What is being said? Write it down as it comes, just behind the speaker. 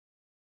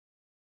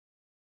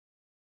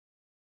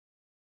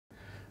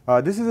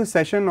This is a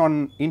session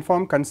on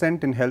informed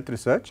consent in health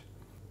research.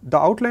 The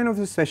outline of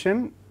this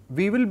session,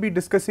 we will be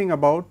discussing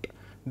about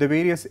the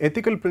various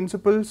ethical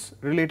principles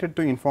related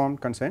to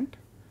informed consent,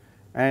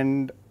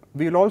 and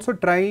we will also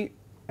try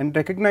and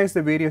recognize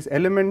the various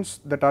elements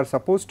that are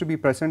supposed to be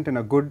present in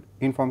a good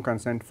informed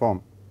consent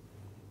form.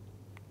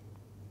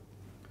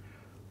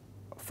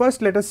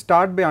 First, let us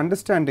start by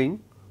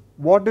understanding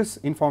what is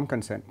informed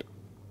consent.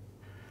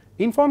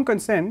 Informed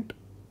consent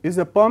is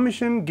a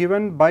permission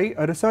given by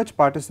a research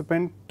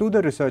participant to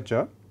the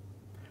researcher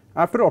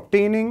after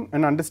obtaining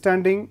and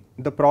understanding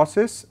the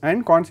process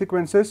and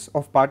consequences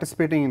of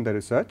participating in the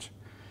research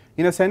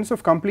in a sense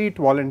of complete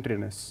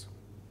voluntariness.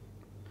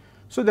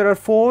 So, there are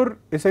four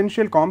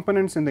essential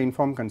components in the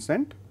informed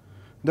consent.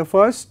 The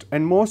first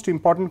and most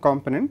important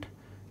component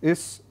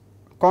is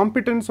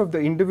competence of the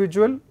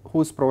individual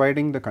who is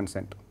providing the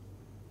consent.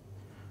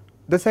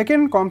 The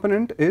second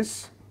component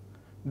is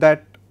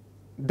that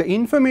the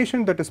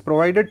information that is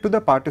provided to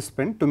the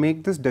participant to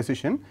make this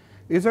decision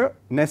is a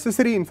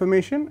necessary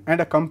information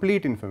and a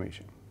complete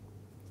information.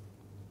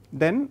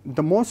 Then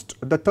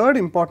the third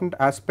important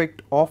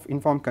aspect of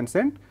informed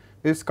consent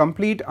is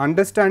complete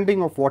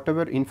understanding of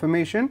whatever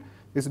information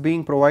is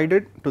being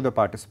provided to the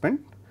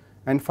participant.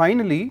 And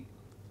finally,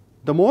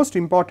 the most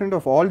important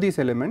of all these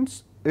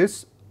elements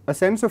is a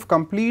sense of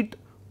complete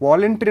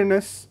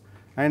voluntariness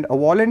and a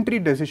voluntary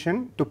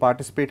decision to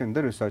participate in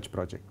the research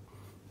project.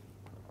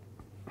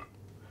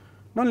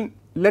 Now,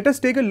 let us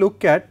take a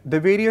look at the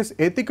various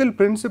ethical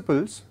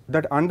principles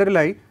that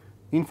underlie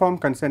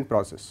informed consent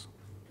process.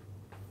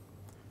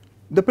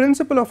 The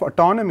principle of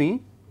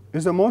autonomy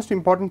is the most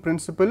important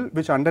principle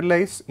which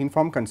underlies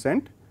informed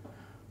consent.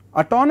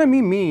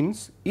 Autonomy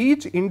means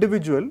each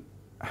individual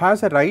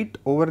has a right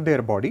over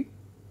their body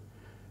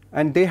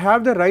and they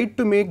have the right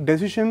to make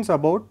decisions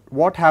about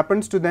what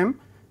happens to them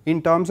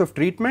in terms of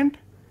treatment,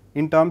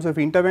 in terms of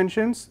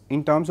interventions,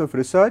 in terms of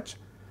research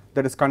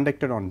that is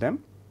conducted on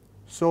them.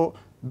 So,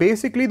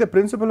 basically the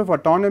principle of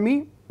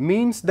autonomy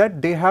means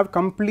that they have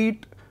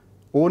complete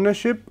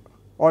ownership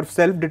or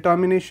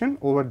self-determination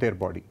over their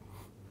body.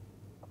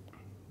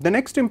 The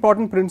next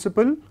important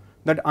principle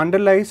that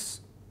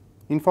underlies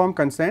informed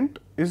consent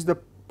is the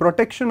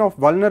protection of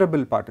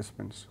vulnerable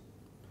participants.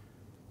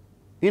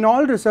 In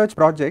all research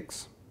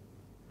projects,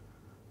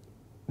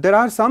 there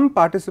are some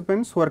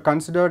participants who are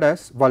considered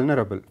as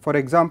vulnerable. For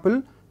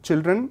example,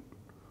 children,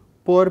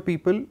 poor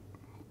people,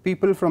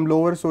 people from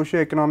lower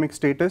socio-economic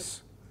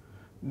status,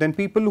 then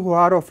people who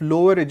are of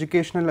lower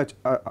educational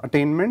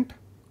attainment.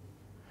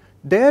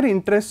 Their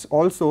interests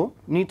also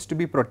needs to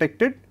be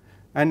protected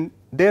and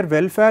their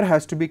welfare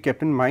has to be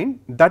kept in mind.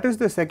 That is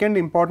the second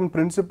important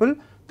principle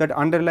that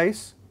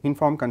underlies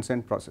informed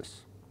consent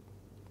process.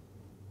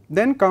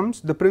 Then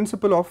comes the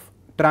principle of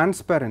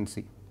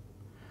transparency.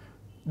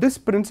 This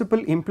principle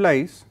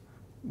implies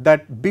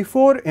that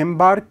before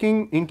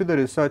embarking into the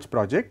research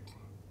project,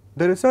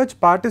 the research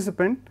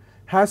participant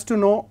has to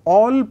know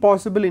all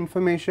possible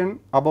information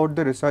about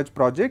the research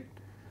project,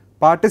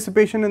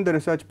 participation in the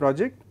research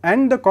project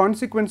and the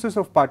consequences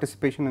of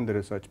participation in the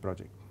research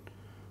project.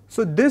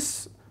 So,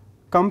 this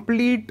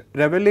complete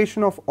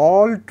revelation of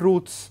all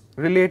truths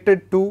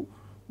related to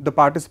the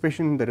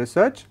participation in the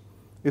research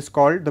is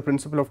called the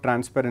principle of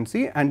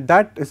transparency, and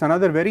that is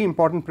another very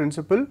important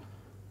principle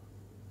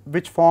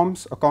which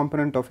forms a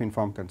component of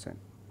informed consent.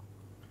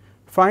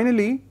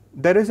 Finally,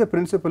 there is a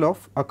principle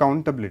of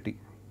accountability.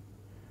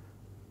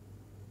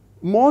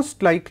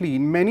 Most likely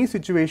in many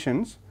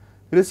situations,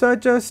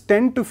 researchers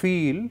tend to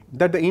feel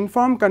that the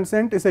informed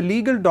consent is a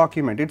legal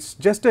document, it is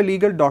just a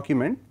legal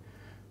document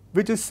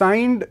which is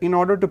signed in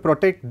order to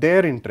protect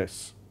their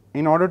interests,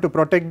 in order to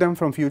protect them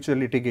from future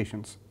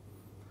litigations.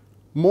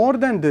 More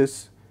than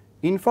this,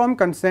 informed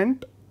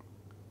consent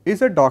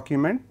is a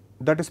document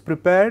that is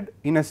prepared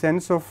in a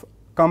sense of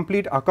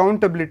complete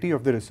accountability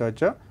of the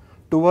researcher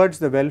towards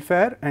the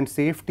welfare and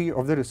safety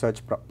of the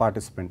research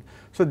participant.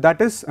 So,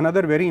 that is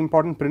another very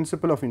important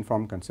principle of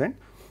informed consent.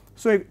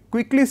 So,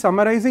 quickly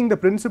summarizing the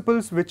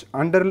principles which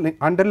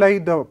underlie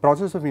the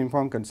process of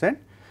informed consent,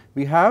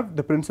 we have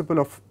the principle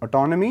of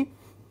autonomy,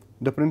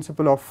 the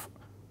principle of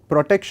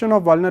protection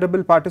of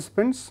vulnerable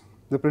participants,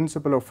 the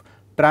principle of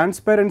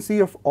transparency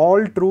of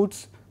all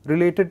truths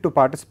related to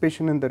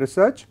participation in the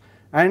research,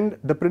 and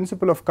the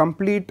principle of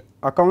complete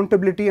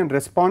accountability and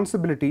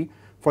responsibility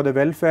for the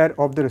welfare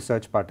of the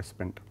research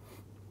participant.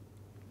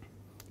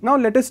 Now,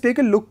 let us take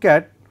a look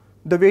at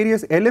the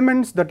various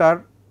elements that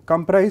are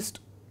comprised,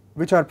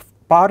 which are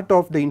part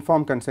of the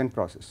informed consent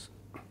process.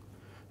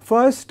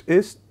 First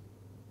is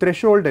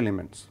threshold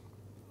elements.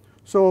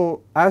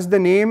 So, as the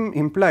name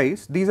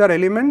implies, these are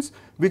elements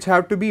which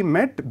have to be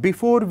met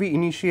before we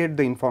initiate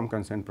the informed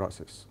consent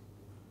process.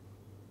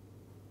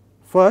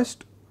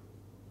 First,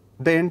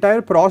 the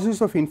entire process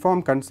of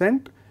informed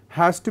consent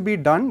has to be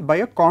done by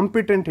a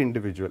competent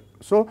individual.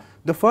 So,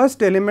 the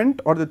first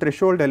element or the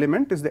threshold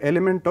element is the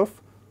element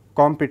of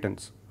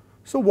competence.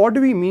 So, what do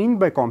we mean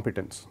by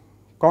competence?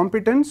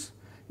 Competence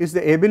is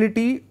the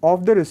ability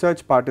of the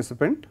research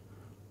participant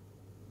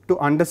to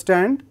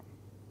understand,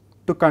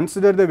 to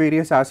consider the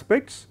various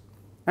aspects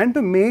and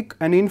to make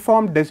an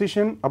informed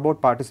decision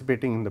about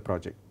participating in the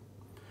project.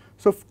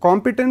 So,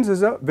 competence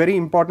is a very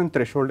important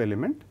threshold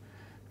element,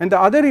 and the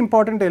other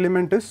important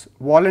element is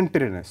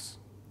voluntariness.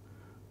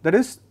 That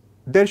is,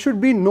 there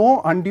should be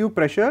no undue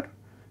pressure,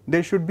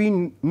 there should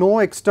be no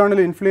external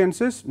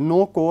influences,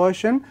 no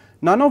coercion,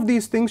 none of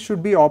these things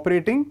should be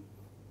operating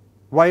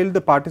while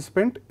the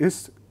participant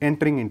is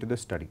entering into the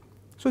study.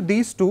 So,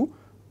 these two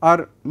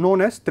are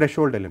known as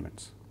threshold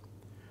elements.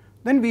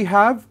 Then we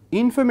have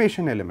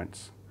information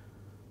elements.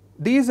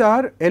 These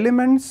are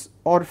elements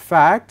or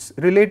facts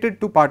related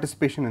to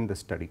participation in the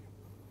study.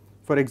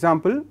 For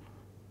example,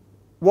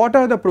 what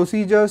are the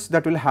procedures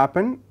that will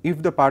happen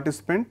if the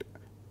participant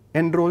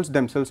enrolls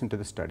themselves into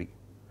the study?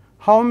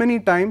 How many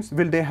times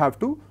will they have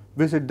to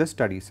visit the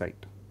study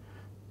site?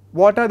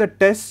 What are the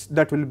tests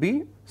that will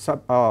be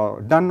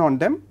done on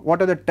them?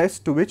 What are the tests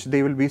to which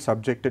they will be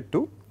subjected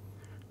to?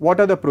 What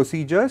are the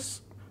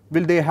procedures?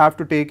 Will they have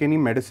to take any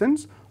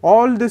medicines?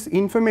 All these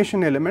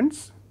information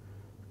elements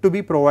to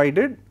be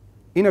provided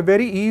in a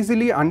very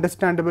easily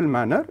understandable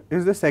manner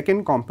is the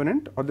second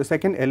component or the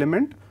second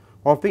element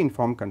of the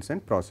informed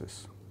consent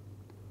process.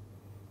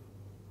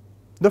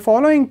 The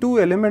following two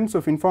elements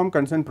of informed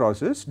consent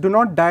process do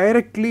not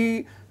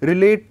directly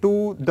relate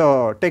to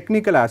the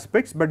technical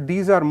aspects, but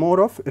these are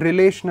more of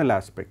relational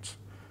aspects.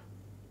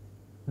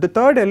 The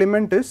third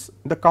element is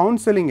the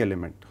counseling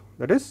element.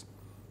 That is,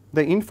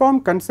 the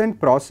informed consent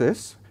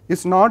process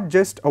is not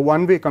just a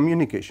one-way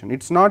communication.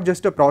 It is not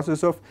just a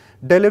process of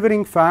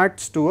delivering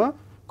facts to a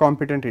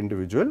competent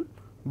individual,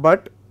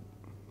 but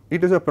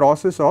it is a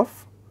process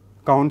of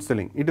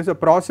counseling. It is a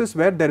process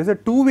where there is a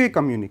two-way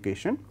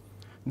communication.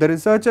 The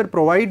researcher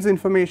provides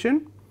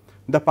information,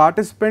 the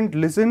participant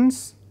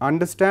listens,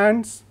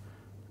 understands,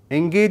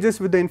 engages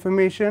with the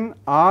information,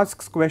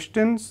 asks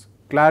questions,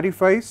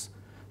 clarifies.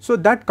 So,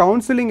 that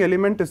counseling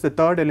element is the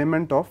third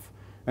element of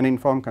an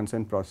informed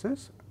consent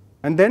process.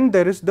 And then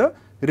there is the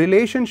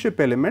relationship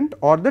element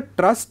or the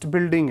trust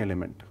building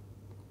element,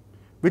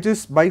 which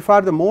is by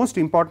far the most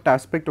important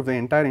aspect of the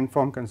entire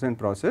informed consent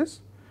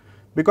process,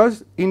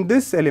 because in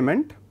this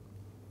element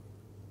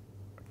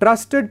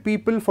trusted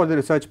people for the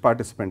research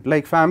participant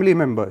like family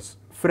members,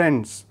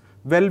 friends,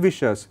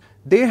 well-wishers,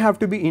 they have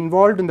to be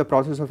involved in the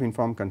process of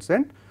informed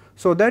consent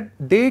so that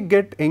they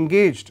get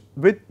engaged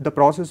with the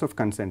process of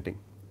consenting.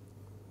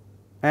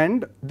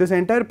 And this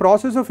entire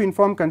process of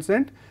informed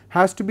consent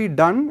has to be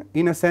done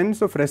in a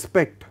sense of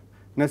respect,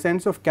 in a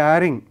sense of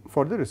caring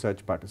for the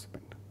research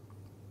participant.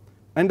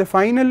 And the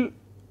final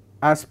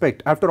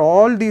aspect after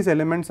all these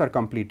elements are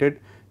completed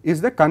is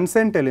the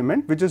consent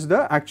element, which is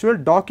the actual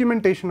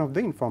documentation of the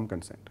informed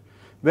consent,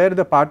 where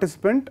the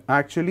participant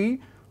actually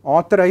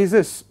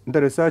authorizes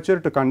the researcher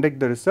to conduct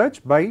the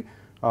research by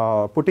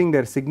putting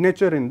their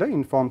signature in the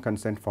informed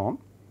consent form.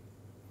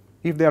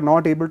 If they are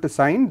not able to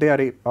sign,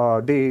 they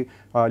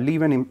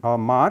leave a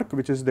mark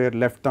which is their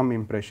left thumb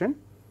impression.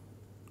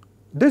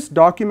 This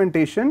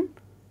documentation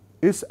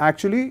is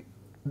actually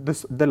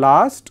the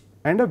last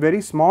and a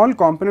very small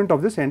component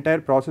of this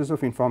entire process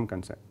of informed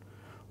consent.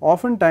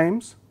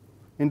 Oftentimes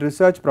in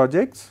research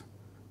projects,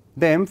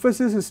 the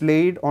emphasis is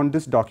laid on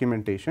this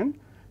documentation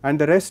and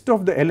the rest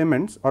of the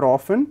elements are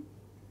often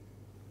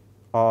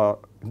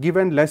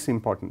given less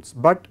importance,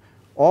 but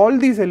all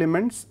these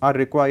elements are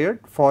required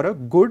for a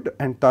good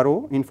and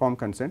thorough informed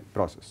consent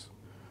process.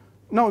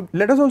 Now,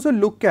 let us also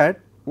look at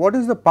what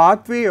is the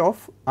pathway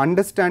of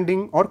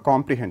understanding or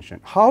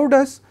comprehension. How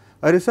does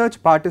a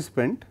research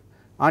participant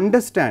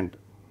understand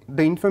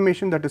the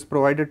information that is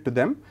provided to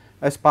them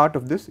as part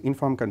of this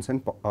informed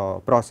consent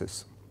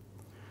process?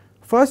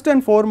 First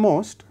and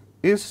foremost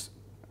is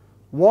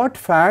what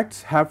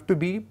facts have to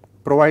be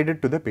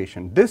provided to the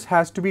patient. This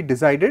has to be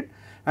decided,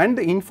 and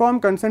the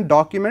informed consent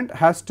document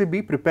has to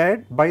be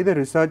prepared by the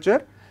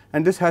researcher,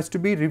 and this has to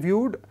be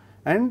reviewed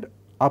and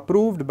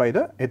approved by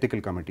the ethical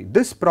committee.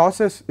 This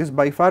process is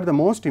by far the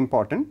most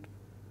important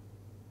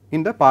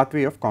in the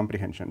pathway of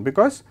comprehension,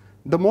 because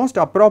the most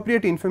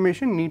appropriate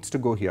information needs to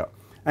go here,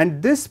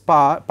 and this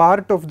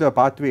part of the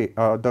pathway,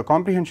 the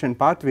comprehension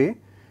pathway,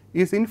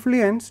 is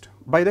influenced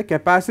by the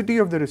capacity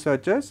of the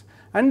researchers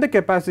and the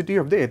capacity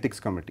of the ethics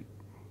committee.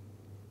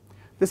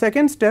 The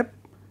second step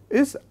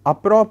is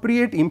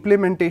appropriate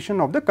implementation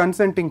of the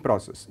consenting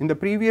process. In the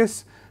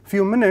previous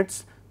few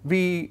minutes,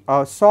 we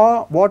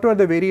saw what were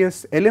the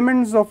various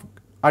elements of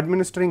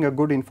administering a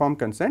good informed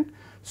consent.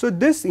 So,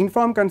 this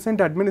informed consent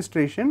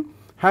administration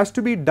has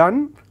to be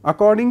done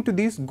according to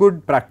these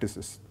good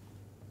practices,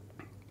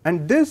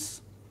 and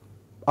this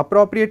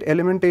appropriate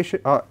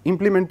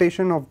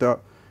implementation of the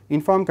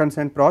informed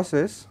consent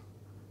process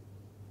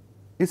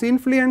is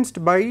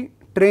influenced by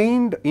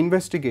trained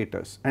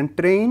investigators and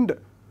trained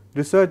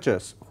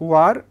researchers who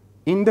are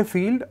in the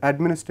field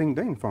administering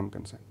the informed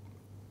consent.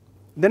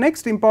 The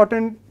next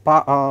important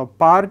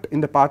part in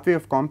the pathway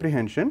of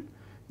comprehension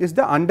is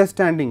the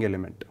understanding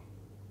element.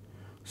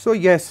 So,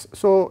 yes,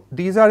 so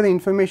these are the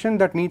information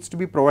that needs to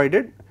be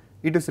provided.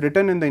 It is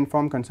written in the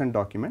informed consent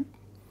document.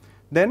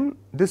 Then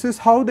this is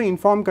how the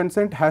informed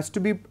consent has to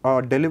be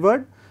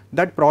delivered.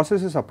 that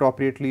process is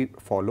appropriately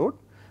followed.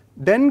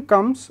 Then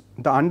comes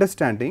the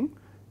understanding,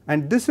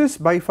 and this is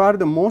by far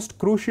the most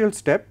crucial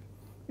step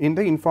in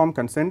the informed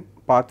consent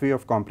pathway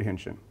of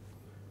comprehension.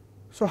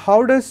 So,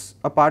 how does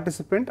a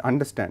participant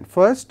understand?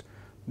 First,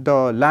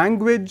 the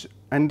language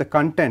and the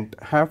content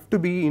have to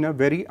be in a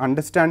very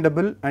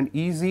understandable and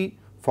easy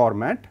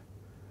format,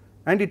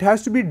 and it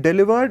has to be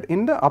delivered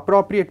in the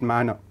appropriate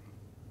manner,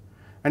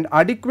 and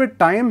adequate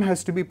time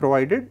has to be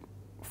provided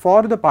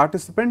for the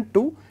participant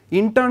to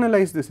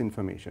internalize this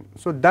information.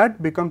 So,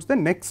 that becomes the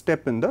next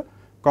step in the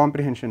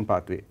comprehension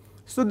pathway.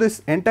 So,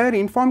 this entire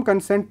informed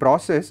consent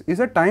process is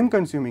a time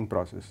consuming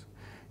process.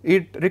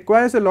 It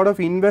requires a lot of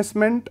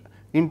investment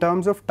in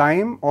terms of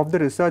time of the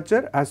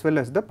researcher as well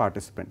as the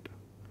participant.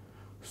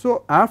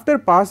 So, after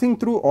passing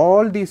through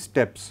all these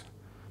steps,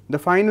 the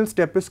final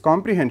step is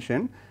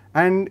comprehension,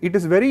 and it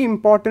is very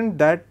important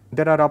that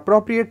there are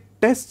appropriate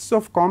tests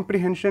of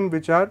comprehension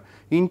which are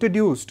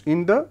introduced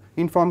in the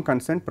informed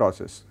consent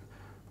process.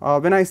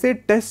 When I say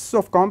tests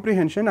of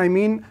comprehension, I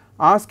mean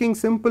asking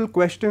simple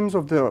questions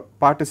of the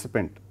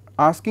participant,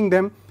 asking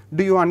them,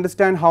 do you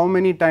understand how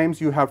many times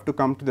you have to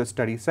come to the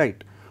study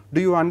site? Do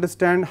you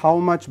understand how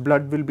much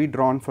blood will be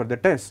drawn for the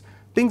test?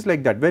 Things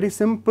like that, very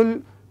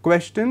simple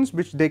questions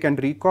which they can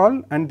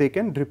recall and they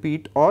can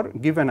repeat or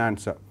give an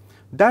answer.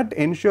 That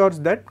ensures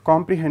that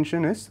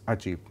comprehension is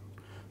achieved.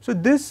 So,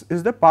 this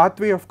is the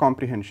pathway of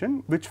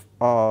comprehension which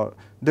the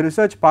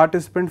research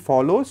participant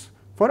follows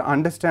for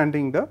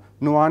understanding the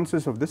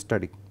nuances of the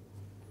study.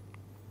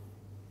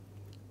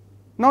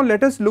 Now,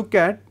 let us look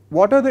at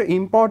what are the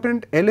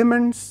important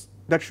elements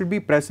that should be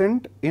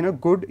present in a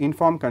good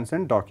informed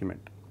consent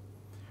document.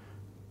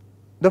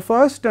 The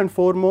first and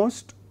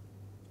foremost,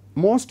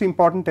 most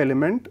important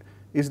element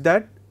is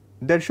that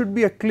there should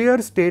be a clear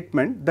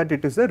statement that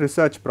it is a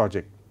research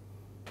project.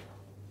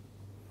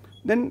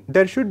 Then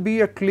there should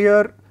be a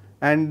clear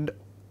and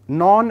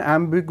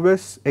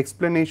non-ambiguous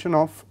explanation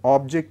of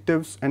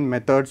objectives and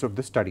methods of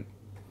the study.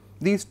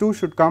 These two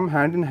should come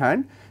hand in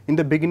hand in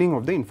the beginning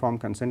of the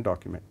informed consent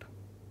document.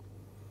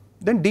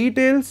 Then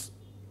details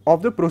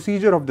of the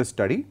procedure of the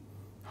study,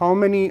 how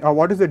many,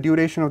 what is the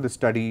duration of the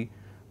study,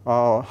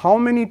 how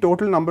many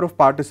total number of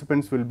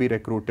participants will be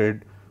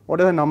recruited, what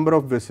are the number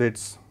of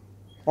visits,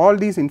 all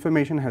these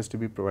information has to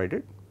be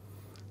provided.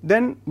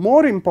 Then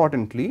more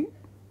importantly,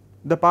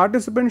 the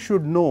participant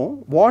should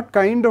know what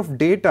kind of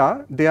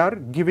data they are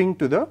giving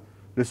to the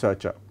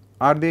researcher.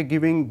 Are they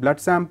giving blood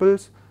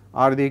samples?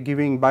 Are they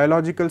giving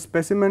biological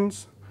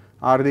specimens?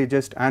 Are they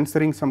just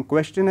answering some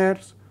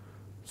questionnaires?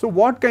 So,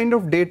 what kind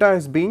of data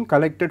is being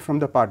collected from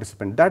the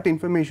participant? That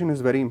information is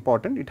very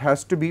important. It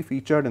has to be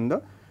featured in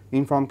the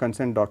informed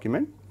consent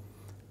document,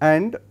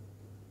 and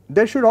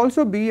there should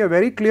also be a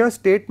very clear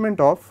statement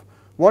of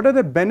what are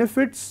the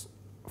benefits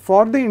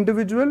for the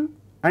individual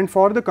and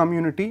for the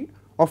community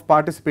of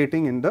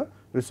participating in the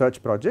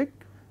research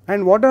project,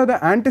 and what are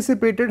the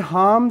anticipated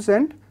harms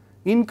and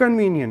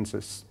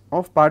inconveniences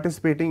of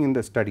participating in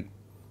the study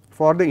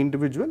for the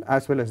individual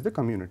as well as the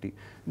community.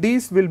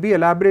 These will be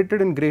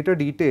elaborated in greater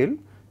detail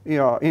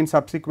in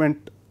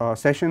subsequent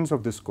sessions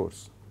of this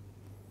course.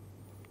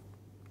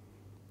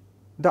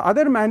 The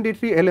other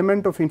mandatory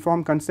element of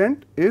informed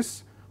consent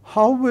is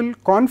how will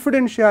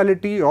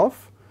confidentiality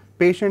of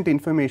patient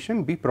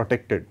information be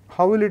protected,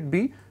 how will it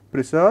be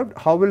preserved,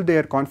 how will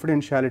their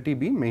confidentiality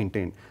be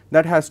maintained,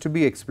 that has to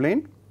be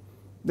explained.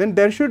 Then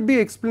there should be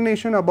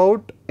explanation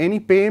about any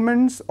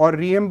payments or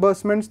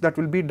reimbursements that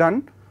will be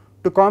done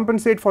to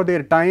compensate for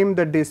their time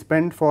that they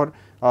spend for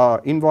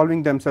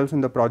involving themselves in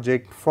the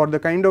project, for the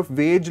kind of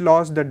wage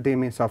loss that they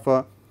may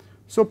suffer.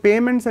 So,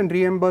 payments and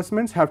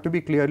reimbursements have to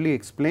be clearly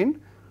explained,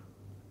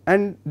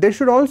 and there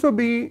should also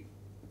be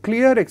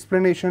clear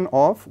explanation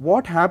of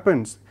what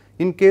happens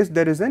in case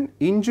there is an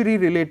injury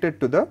related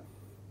to the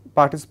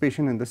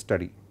participation in the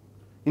study,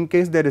 in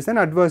case there is an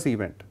adverse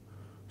event.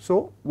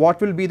 So,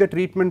 what will be the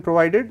treatment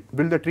provided?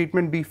 Will the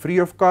treatment be free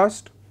of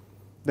cost?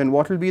 Then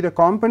what will be the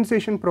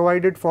compensation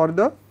provided for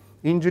the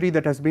injury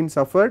that has been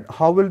suffered?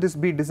 How will this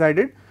be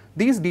decided?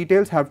 These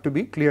details have to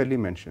be clearly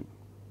mentioned.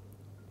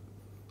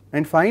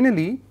 And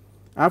finally,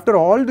 after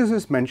all this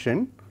is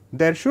mentioned,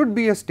 there should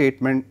be a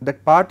statement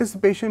that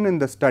participation in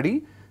the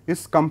study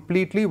is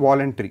completely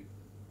voluntary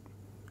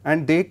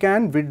and they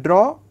can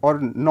withdraw or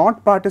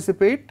not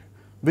participate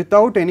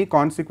without any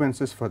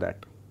consequences for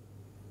that.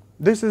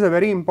 This is a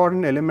very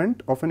important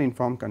element of an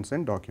informed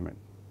consent document.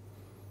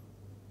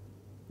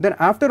 Then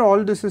after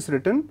all this is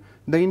written,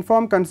 the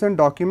informed consent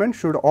document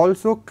should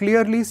also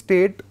clearly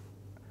state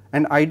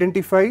and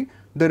identify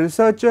the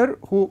researcher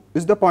who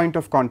is the point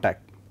of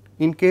contact.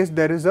 In case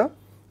there is a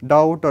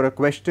doubt or a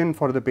question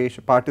for the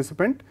patient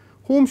participant,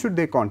 whom should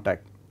they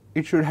contact?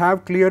 It should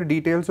have clear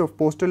details of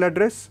postal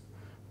address,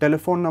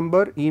 telephone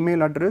number,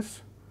 email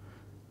address,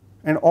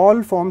 and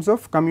all forms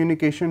of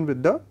communication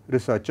with the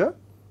researcher,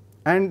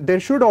 and there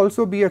should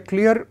also be a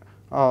clear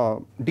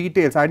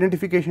details,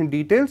 identification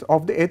details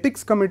of the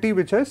ethics committee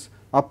which has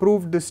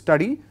approved this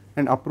study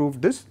and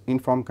approved this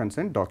informed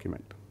consent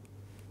document.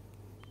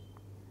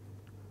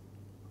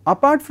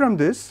 Apart from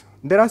this,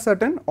 there are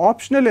certain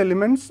optional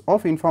elements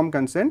of informed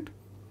consent.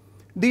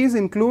 These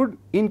include,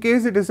 in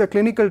case it is a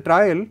clinical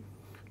trial,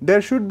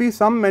 there should be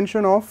some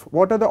mention of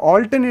what are the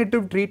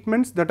alternative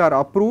treatments that are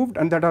approved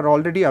and that are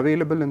already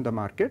available in the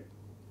market,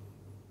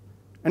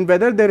 and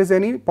whether there is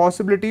any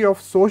possibility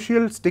of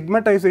social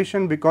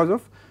stigmatization because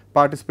of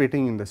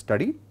participating in the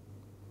study,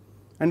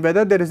 and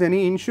whether there is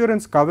any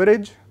insurance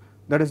coverage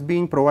that is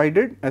being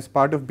provided as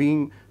part of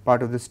being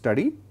part of this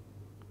study.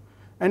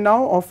 And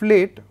now of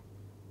late,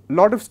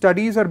 lot of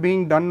studies are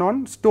being done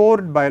on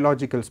stored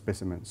biological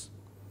specimens.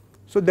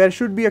 So there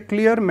should be a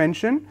clear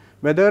mention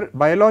whether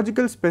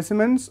biological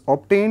specimens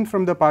obtained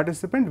from the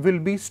participant will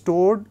be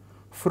stored,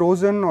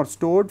 frozen or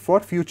stored for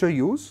future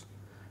use,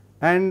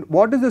 and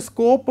what is the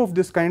scope of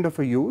this kind of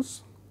a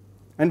use,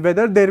 and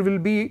whether there will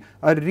be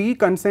a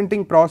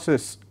reconsenting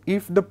process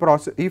if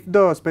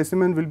the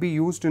specimen will be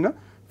used in a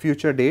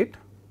future date.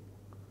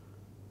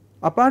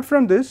 Apart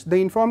from this, the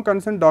informed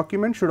consent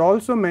document should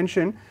also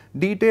mention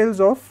details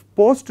of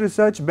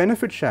post-research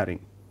benefit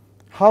sharing.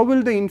 How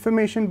will the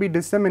information be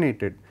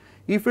disseminated?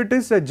 If it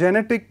is a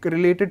genetic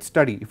related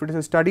study, if it is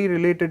a study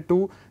related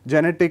to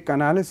genetic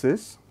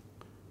analysis,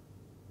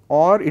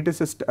 or if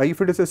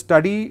it is a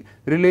study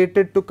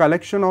related to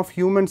collection of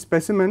human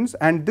specimens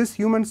and this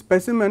human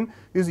specimen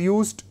is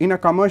used in a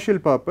commercial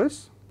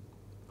purpose,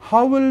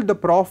 how will the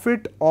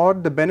profit or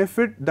the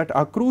benefit that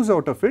accrues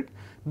out of it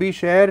be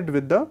shared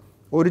with the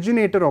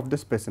originator of the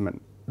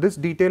specimen? This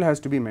detail has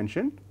to be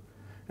mentioned,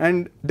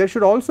 and there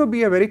should also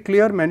be a very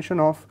clear mention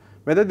of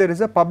whether there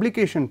is a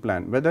publication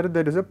plan, whether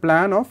there is a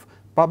plan of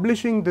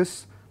publishing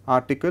this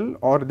article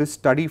or this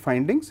study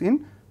findings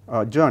in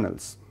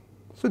journals.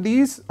 So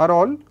these are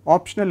all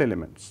optional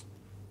elements.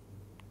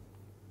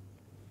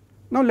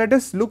 Now let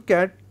us look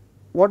at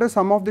what are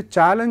some of the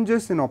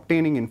challenges in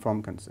obtaining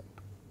informed consent.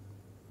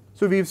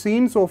 So we have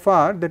seen so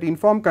far that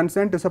informed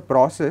consent is a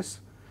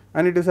process,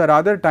 and it is a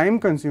rather time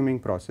consuming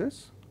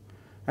process,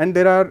 and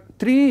there are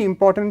three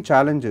important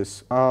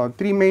challenges,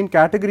 three main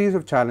categories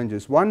of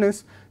challenges. One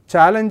is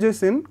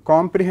challenges in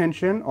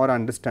comprehension or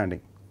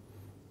understanding.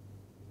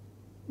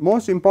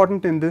 Most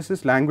important in this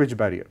is language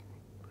barrier,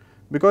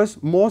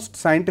 because most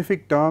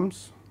scientific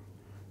terms,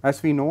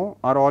 as we know,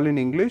 are all in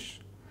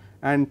English,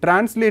 and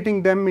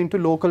translating them into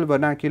local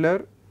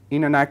vernacular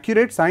in an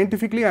accurate,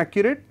 scientifically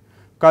accurate,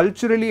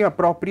 culturally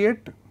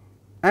appropriate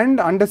and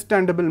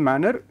understandable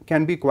manner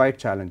can be quite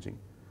challenging.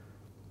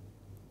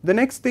 The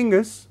next thing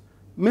is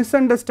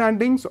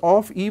misunderstandings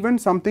of even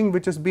something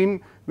which has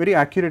been very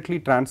accurately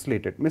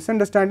translated.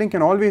 Misunderstanding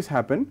can always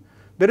happen.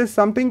 There is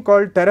something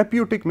called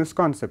therapeutic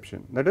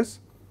misconception, that is,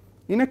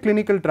 in a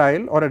clinical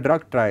trial or a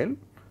drug trial,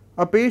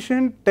 a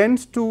patient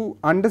tends to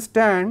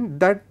understand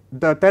that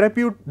the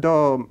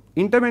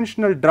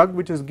interventional drug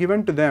which is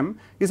given to them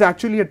is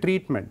actually a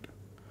treatment.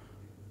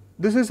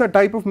 This is a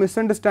type of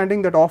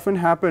misunderstanding that often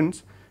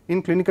happens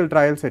in clinical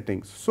trial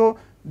settings. So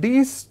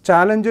these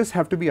challenges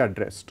have to be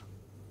addressed.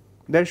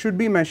 There should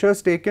be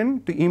measures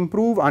taken to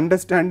improve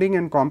understanding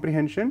and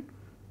comprehension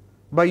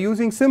by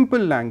using simple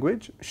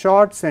language,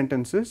 short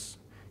sentences,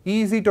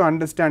 easy to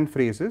understand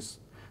phrases,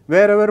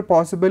 wherever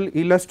possible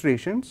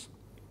illustrations,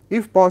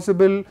 if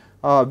possible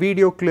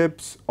video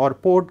clips or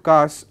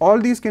podcasts. All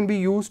these can be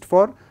used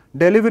for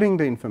delivering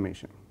the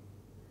information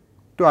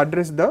to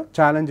address the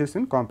challenges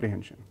in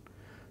comprehension.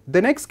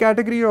 The next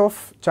category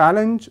of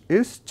challenge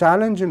is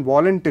challenge in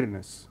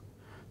voluntariness.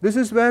 This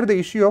is where the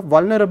issue of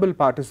vulnerable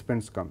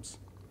participants comes.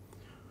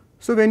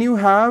 So when you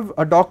have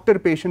a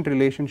doctor-patient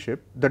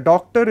relationship, the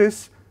doctor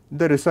is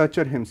the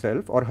researcher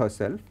himself or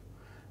herself,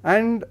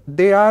 and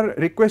they are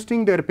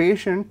requesting their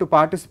patient to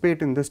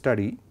participate in the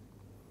study,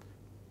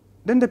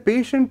 then the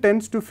patient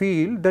tends to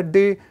feel that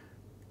they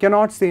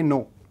cannot say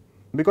no,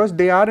 because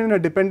they are in a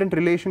dependent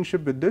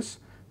relationship with this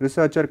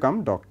researcher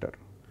cum doctor.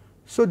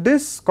 So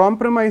this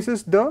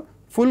compromises the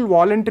full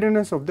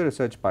voluntariness of the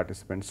research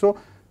participant. So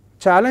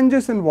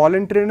challenges in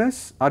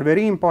voluntariness are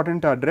very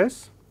important to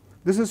address.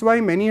 This is why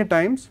many a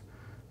times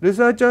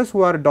researchers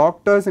who are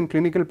doctors in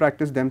clinical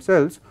practice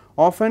themselves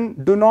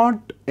often do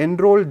not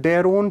enroll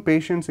their own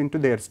patients into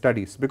their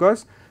studies,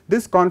 because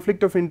this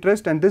conflict of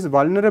interest and this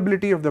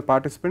vulnerability of the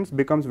participants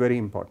becomes very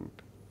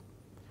important.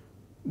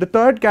 The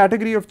third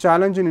category of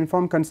challenge in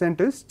informed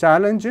consent is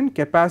challenge in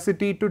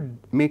capacity to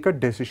make a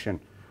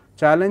decision,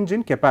 challenge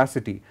in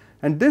capacity,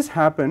 and this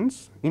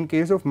happens in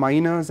case of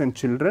minors and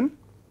children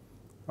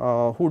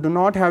who do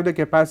not have the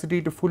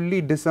capacity to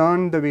fully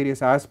discern the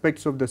various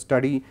aspects of the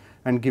study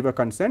and give a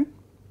consent,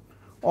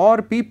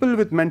 or people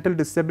with mental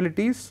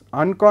disabilities,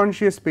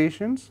 unconscious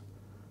patients,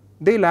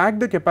 they lack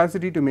the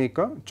capacity to make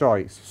a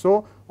choice.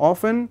 So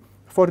often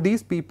for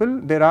these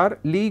people there are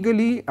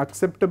legally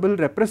acceptable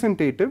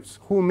representatives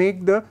who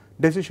make the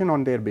decision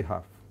on their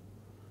behalf.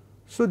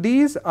 So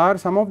these are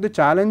some of the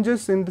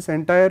challenges in this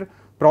entire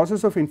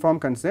process of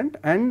informed consent,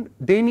 and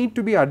they need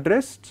to be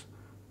addressed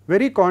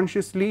very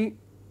consciously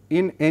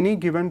in any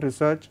given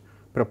research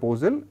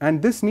proposal,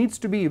 and this needs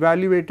to be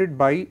evaluated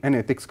by an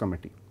ethics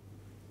committee.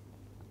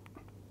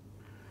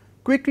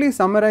 Quickly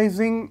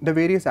summarizing the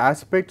various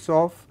aspects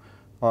of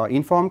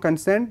informed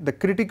consent, the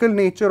critical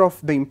nature of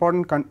the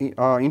informed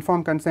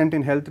consent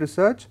in health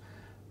research,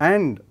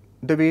 and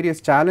the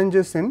various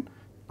challenges in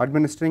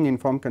administering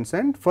informed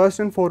consent. First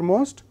and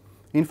foremost,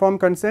 informed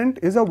consent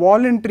is a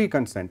voluntary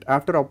consent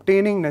after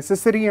obtaining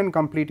necessary and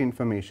complete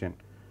information,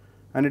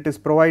 and it is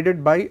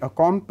provided by a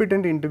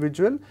competent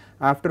individual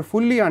after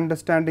fully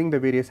understanding the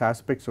various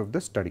aspects of the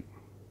study.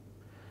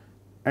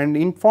 And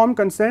informed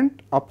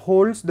consent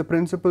upholds the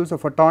principles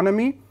of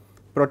autonomy,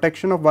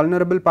 protection of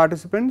vulnerable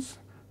participants,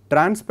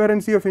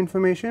 transparency of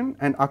information,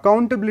 and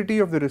accountability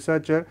of the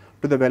researcher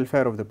to the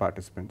welfare of the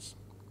participants.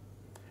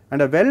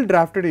 And a well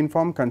drafted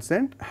informed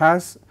consent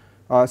has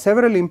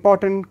several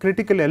important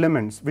critical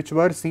elements which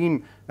were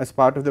seen as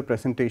part of the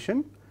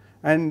presentation,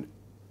 and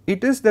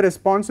it is the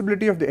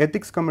responsibility of the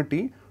ethics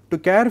committee to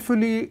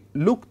carefully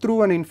look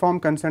through an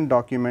informed consent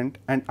document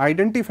and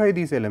identify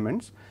these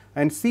elements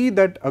and see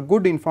that a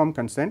good informed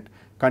consent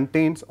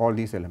contains all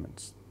these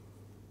elements.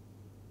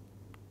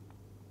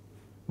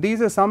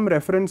 These are some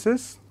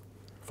references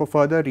for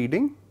further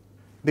reading.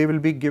 They will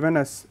be given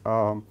as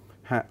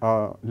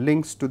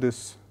links to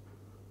this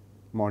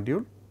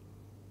module.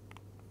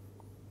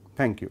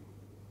 Thank you.